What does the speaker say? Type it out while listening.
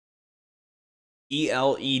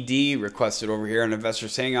ELED requested over here on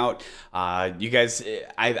Investors Hangout. You guys,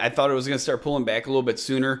 I thought it was going to start pulling back a little bit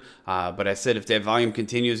sooner, but I said if that volume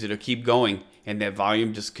continues, it'll keep going. And that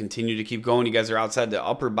volume just continue to keep going. You guys are outside the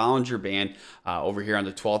upper Bollinger Band over here on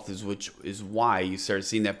the 12th, which is why you started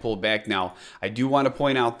seeing that pull back. Now, I do want to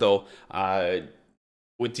point out, though,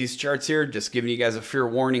 with these charts here, just giving you guys a fair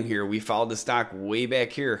warning here, we followed the stock way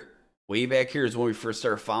back here. Way back here is when we first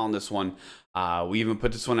started following this one. We even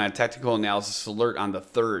put this one on a technical analysis alert on the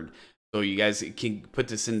 3rd. So you guys can put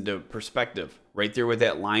this into perspective. Right there where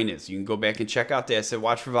that line is. You can go back and check out that. I said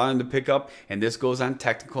watch for volume to pick up, and this goes on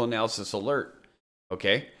technical analysis alert.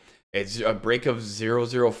 Okay? It's a break of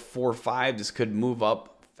 0045. This could move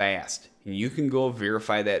up fast. And you can go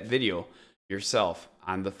verify that video yourself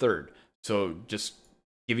on the 3rd. So just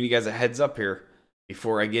giving you guys a heads up here.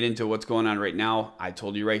 Before I get into what's going on right now, I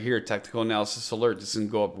told you right here, technical analysis alert, this can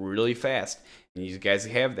go up really fast, and you guys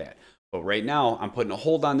have that. But right now, I'm putting a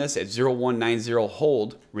hold on this at 0190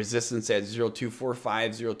 hold, resistance at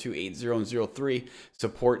 0245, 0280, and 03,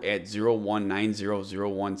 support at 0190,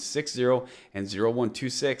 0160, and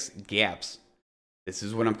 0126 gaps. This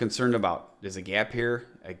is what I'm concerned about. There's a gap here,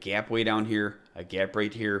 a gap way down here, a gap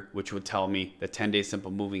right here, which would tell me the 10-day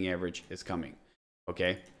simple moving average is coming.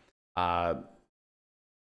 Okay?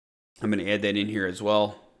 I'm going to add that in here as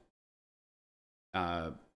well.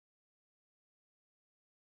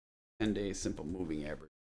 10-day simple moving average.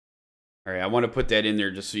 All right, I want to put that in there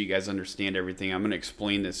just so you guys understand everything. I'm going to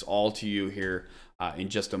explain this all to you here in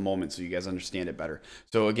just a moment so you guys understand it better.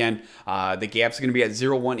 So again, the gap's going to be at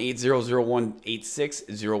 0180, 0186,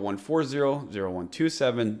 0140,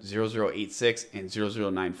 0127, 0086, and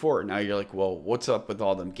 0094. Now you're like, well, what's up with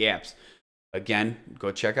all them gaps? Again,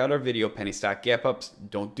 go check out our video, Penny Stock Gap Ups.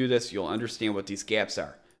 Don't do this. You'll understand what these gaps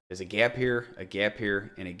are. There's a gap here, a gap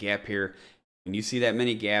here, and a gap here. When you see that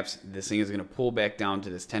many gaps, this thing is going to pull back down to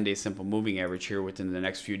this 10-day simple moving average here within the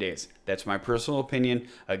next few days. That's my personal opinion.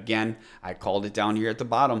 Again, I called it down here at the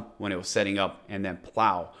bottom when it was setting up and then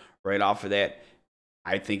plow right off of that.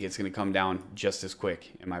 I think it's going to come down just as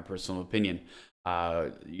quick, in my personal opinion.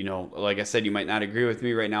 You know, like I said, you might not agree with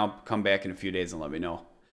me right now. Come back in a few days and let me know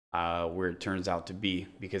where it turns out to be,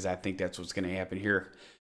 because I think that's what's going to happen here.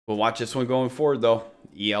 We'll watch this one going forward, though.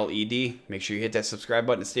 ELED. Make sure you hit that subscribe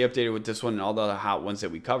button to stay updated with this one and all the other hot ones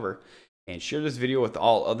that we cover. And share this video with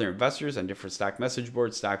all other investors on different stock message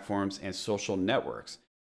boards, stock forums, and social networks.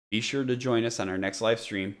 Be sure to join us on our next live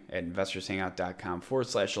stream at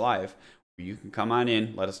investorshangout.com/live, where you can come on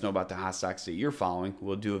in, let us know about the hot stocks that you're following.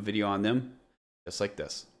 We'll do a video on them just like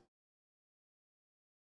this.